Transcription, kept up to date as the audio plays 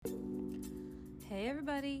Hey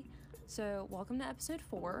everybody! So welcome to episode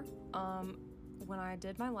 4. When I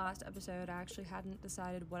did my last episode, I actually hadn't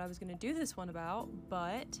decided what I was going to do this one about,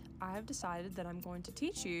 but I have decided that I'm going to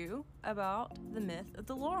teach you about the myth of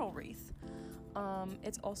the laurel wreath.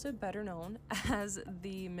 It's also better known as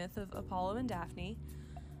the myth of Apollo and Daphne,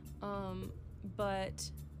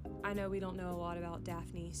 but I know we don't know a lot about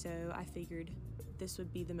Daphne, so I figured this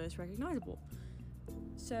would be the most recognizable.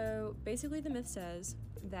 So basically the myth says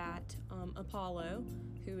that Apollo,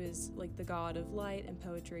 who is like the god of light and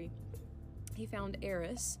poetry, he found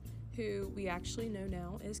Eris, who we actually know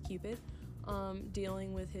now as Cupid,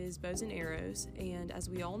 dealing with his bows and arrows. And as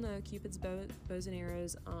we all know, Cupid's bows and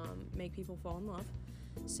arrows make people fall in love.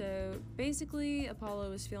 So basically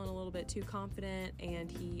Apollo was feeling a little bit too confident, and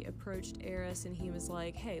he approached Eris and he was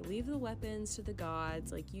like, hey, leave the weapons to the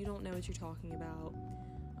gods, like you don't know what you're talking about.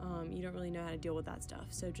 You don't really know how to deal with that stuff,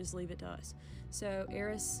 so just leave it to us. So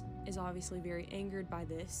Eris is obviously very angered by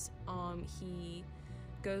this. He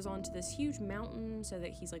goes onto this huge mountain so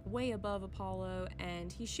that he's like way above Apollo,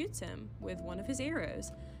 and he shoots him with one of his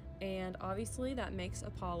arrows. And obviously that makes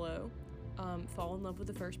Apollo fall in love with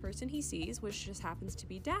the first person he sees, which just happens to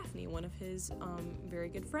be Daphne, one of his very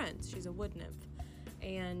good friends. She's a wood nymph.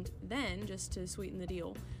 And then, just to sweeten the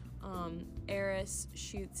deal, Eris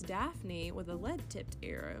shoots Daphne with a lead-tipped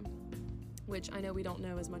arrow, which I know we don't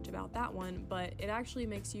know as much about that one, but it actually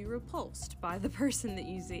makes you repulsed by the person that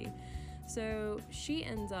you see. So she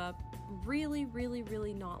ends up really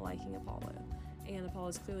not liking Apollo, and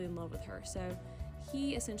Apollo's clearly in love with her. So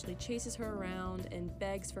he essentially chases her around and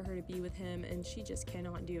begs for her to be with him, and she just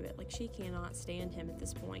cannot do it. Like, she cannot stand him at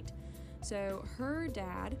this point. So her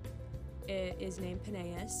dad is named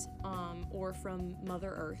Peneus, or from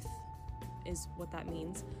Mother Earth is what that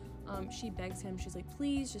means. She begs him, she's like,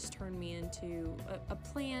 please just turn me into a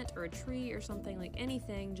plant or a tree or something, like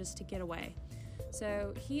anything just to get away.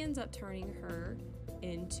 So he ends up turning her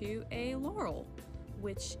into a laurel,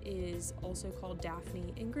 which is also called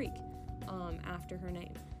Daphne in Greek, after her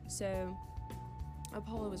name. So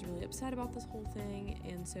Apollo was really upset about this whole thing,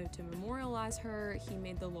 and so to memorialize her, he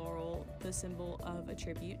made the laurel the symbol of a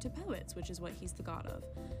tribute to poets, which is what he's the god of.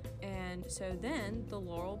 And so then the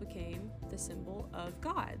laurel became the symbol of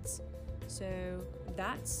gods. So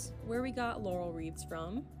that's where we got laurel wreaths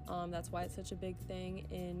from. That's why it's such a big thing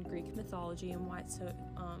in Greek mythology and why it's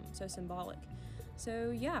so symbolic.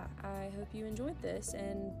 So yeah, I hope you enjoyed this,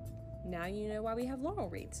 and now you know why we have laurel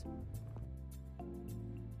wreaths.